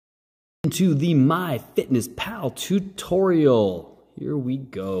To the MyFitnessPal tutorial. Here we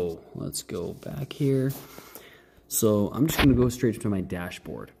go. Let's go back here. So I'm just going to go straight to my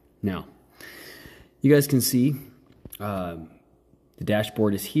dashboard. Now, you guys can see the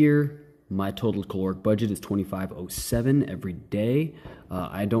dashboard is here. My total caloric budget is 2507 every day.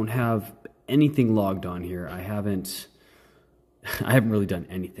 I don't have anything logged on here. I haven't really done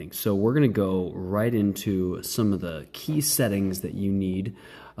anything. So we're going to go right into some of the key settings that you need.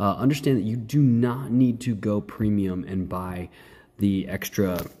 Understand that you do not need to go premium and buy the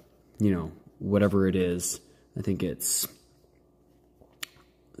extra, whatever it is. I think it's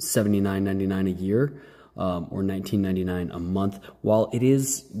 $79.99 a year or $19.99 a month. While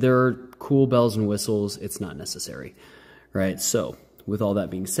there are cool bells and whistles, it's not necessary, right? So with all that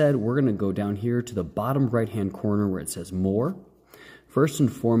being said, we're going to go down here to the bottom right-hand corner where it says More. First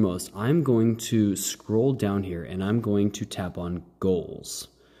and foremost, I'm going to scroll down here and I'm going to tap on Goals.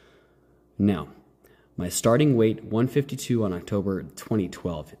 Now, my starting weight, 152 on October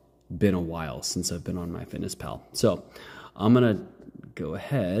 2012. Been a while since I've been on MyFitnessPal. So I'm going to go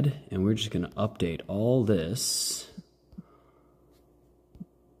ahead and we're just going to update all this.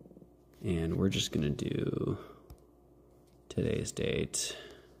 And we're just going to do today's date,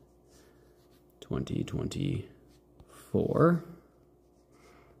 2024.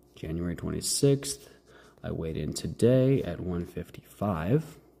 January 26th, I weighed in today at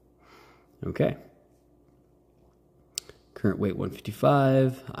 155. Okay. Current weight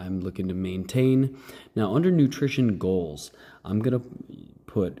 155. I'm looking to maintain. Now, under nutrition goals, I'm going to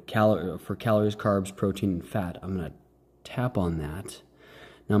put for calories, carbs, protein, and fat. I'm going to tap on that.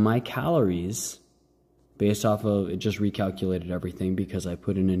 Now, my calories, based off of, it just recalculated everything because I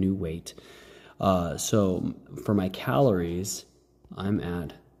put in a new weight. So for my calories, I'm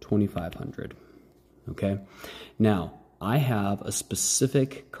at 2,500, okay? Now, I have a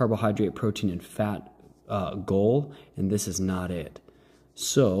specific carbohydrate, protein, and fat goal, and this is not it.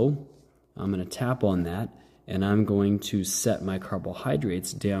 So, I'm going to tap on that, and I'm going to set my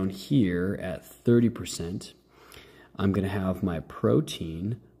carbohydrates down here at 30%. I'm going to have my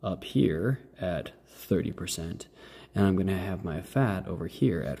protein up here at 30%, and I'm going to have my fat over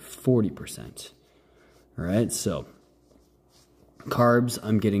here at 40%. All right, so carbs,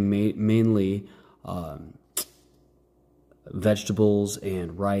 I'm getting mainly vegetables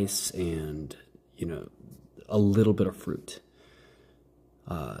and rice and, a little bit of fruit.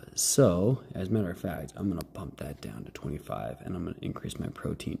 So, as a matter of fact, I'm going to bump that down to 25 and I'm going to increase my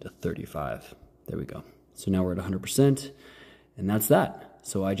protein to 35. There we go. So now we're at 100% and that's that.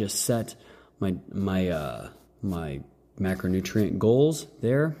 So I just set my macronutrient goals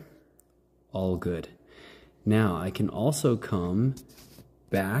there. All good. Now I can also come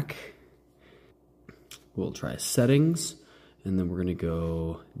back, we'll try settings, and then we're going to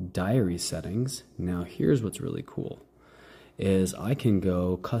go diary settings. Now here's what's really cool, is I can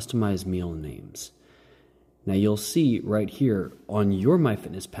go customize meal names. Now you'll see right here on your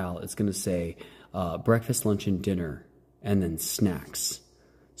MyFitnessPal, it's going to say breakfast, lunch, and dinner, and then snacks.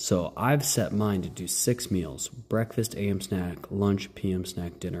 So I've set mine to do 6 meals: breakfast, AM snack, lunch, PM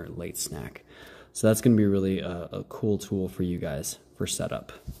snack, dinner, late snack. So that's going to be really a cool tool for you guys for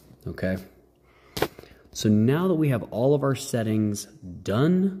setup, okay? So now that we have all of our settings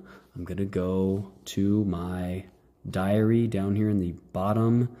done, I'm going to go to my diary down here in the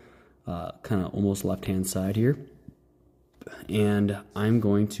bottom, kind of almost left-hand side here. And I'm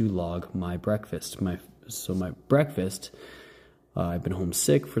going to log my breakfast. My breakfast, I've been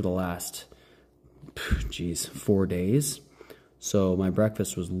homesick for the last, 4 days. So my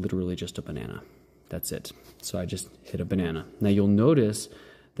breakfast was literally just a banana. That's it. So I just hit a banana. Now you'll notice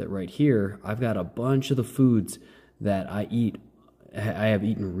that right here, I've got a bunch of the foods that I have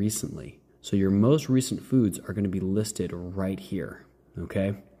eaten recently. So your most recent foods are going to be listed right here,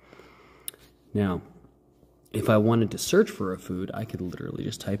 okay? Now, if I wanted to search for a food, I could literally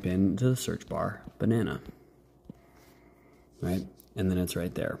just type into the search bar, banana, right? And then it's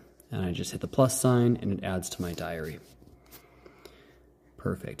right there. And I just hit the plus sign and it adds to my diary.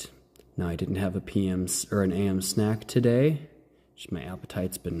 Perfect. Now I didn't have a PM or an AM snack today. Just my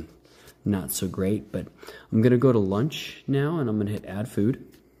appetite's been not so great, but I'm going to go to lunch now and I'm going to hit add food.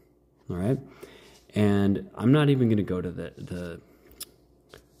 All right. And I'm not even going to go to the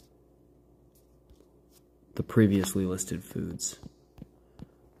previously listed foods.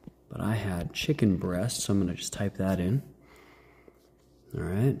 But I had chicken breast, so I'm going to just type that in. All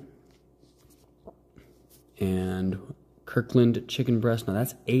right. And Kirkland chicken breast. Now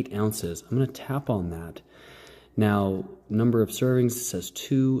that's 8 ounces. I'm going to tap on that. Now, number of servings says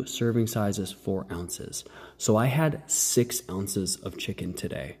 2 serving sizes, 4 ounces. So I had 6 ounces of chicken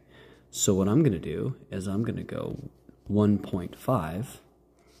today. So what I'm going to do is I'm going to go 1.5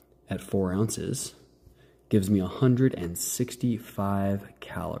 at 4 ounces. Gives me 165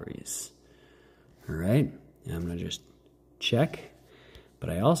 calories. All right, and I'm going to just check. But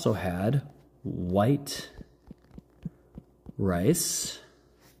I also had white rice.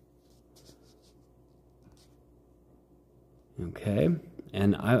 Okay,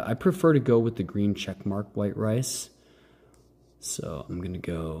 and I prefer to go with the green check mark white rice. So I'm going to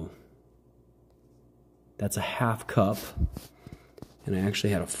go, that's a half cup. And I actually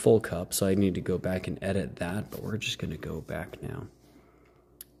had a full cup, so I need to go back and edit that, but we're just going to go back now.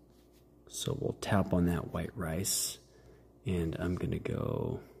 So we'll tap on that white rice, and I'm going to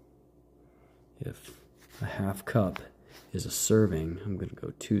go, if a half cup is a serving, I'm going to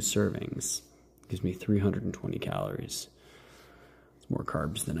go 2 servings. It gives me 320 calories. It's more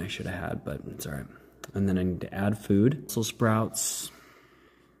carbs than I should have had, but it's all right. And then I need to add food. Brussels sprouts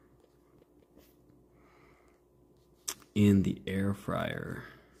in the air fryer.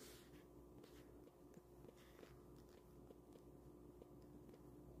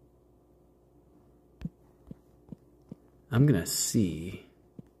 I'm gonna see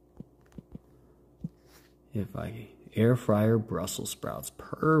if I air fryer Brussels sprouts.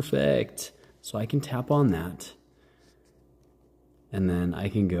 Perfect. So I can tap on that, and then I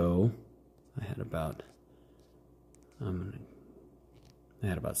can go. I had about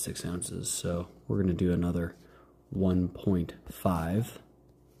 6 ounces, so we're gonna do another 1.5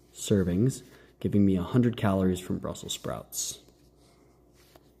 servings, giving me 100 calories from Brussels sprouts.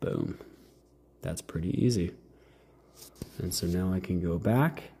 Boom. That's pretty easy. And so now I can go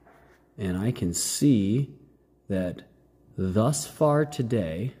back and I can see that thus far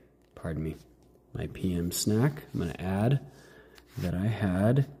today, pardon me, my PM snack, I'm going to add that I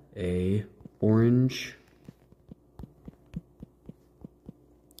had a orange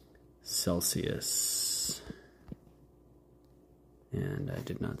Celsius. And I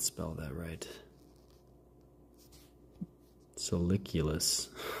did not spell that right. Soliculus.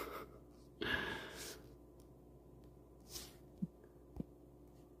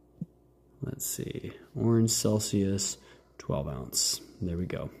 Let's see. Orange Celsius, 12 ounce. There we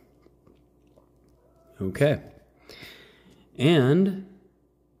go. Okay. And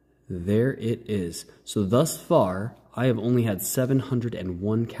there it is. So thus far, I have only had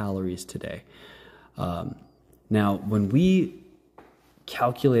 701 calories today. Now, when we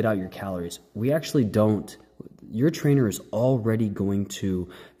calculate out your calories, we actually don't, your trainer is already going to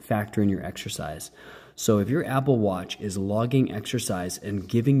factor in your exercise. So if your Apple Watch is logging exercise and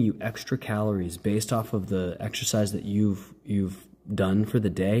giving you extra calories based off of the exercise that you've done for the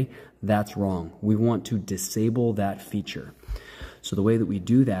day, that's wrong. We want to disable that feature. So the way that we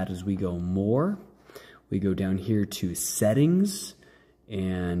do that is we go more, we go down here to settings,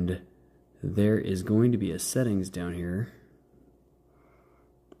 and there is going to be a settings down here.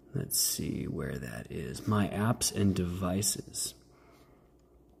 Let's see where that is. My apps and devices.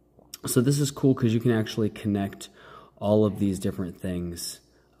 So this is cool because you can actually connect all of these different things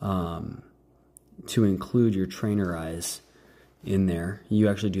to include your Trainer Eyes in there. You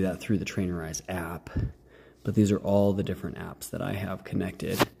actually do that through the Trainer Eyes app. But these are all the different apps that I have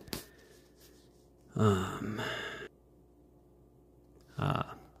connected.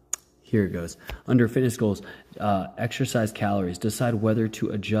 Here it goes. Under fitness goals, exercise calories. Decide whether to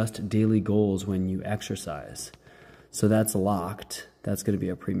adjust daily goals when you exercise. So that's locked. That's going to be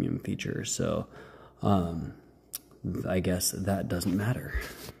a premium feature. So I guess that doesn't matter.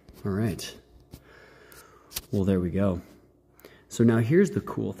 All right. Well, there we go. So now here's the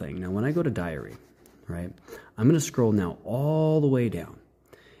cool thing. Now when I go to diary, right, I'm going to scroll now all the way down.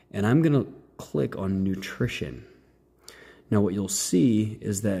 And I'm going to click on nutrition. Now what you'll see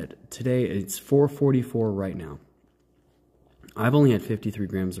is that today it's 4:44 right now. I've only had 53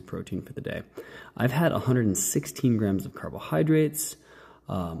 grams of protein for the day. I've had 116 grams of carbohydrates,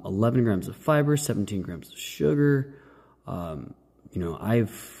 11 grams of fiber, 17 grams of sugar. You know, I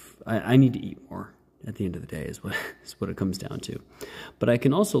need to eat more at the end of the day is what it comes down to. But I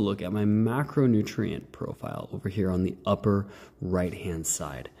can also look at my macronutrient profile over here on the upper right-hand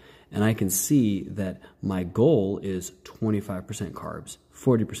side. And I can see that my goal is 25% carbs,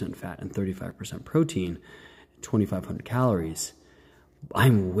 40% fat, and 35% protein, 2,500 calories.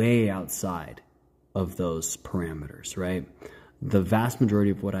 I'm way outside of those parameters, right? The vast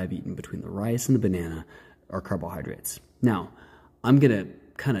majority of what I've eaten between the rice and the banana are carbohydrates. Now, I'm going to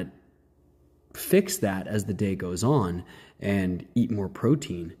kind of fix that as the day goes on and eat more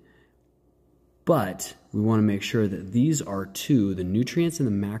protein. But we want to make sure that these are the nutrients and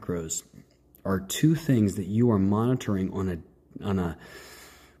the macros are two things that you are monitoring on a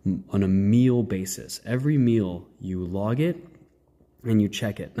on a meal basis. Every meal you log it and you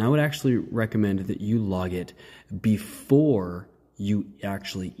check it. And I would actually recommend that you log it before you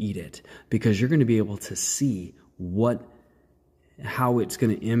actually eat it, because you're going to be able to see how it's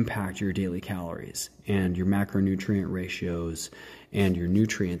going to impact your daily calories and your macronutrient ratios and your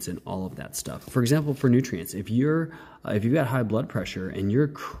nutrients and all of that stuff. For example, for nutrients, if you've got high blood pressure and you're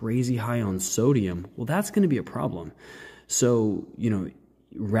crazy high on sodium, well, that's going to be a problem. So,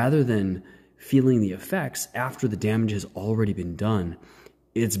 rather than feeling the effects after the damage has already been done,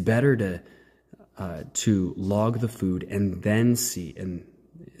 it's better to log the food and then see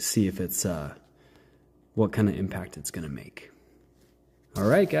if it's what kind of impact it's going to make. All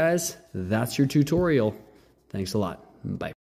right, guys, that's your tutorial. Thanks a lot. Bye.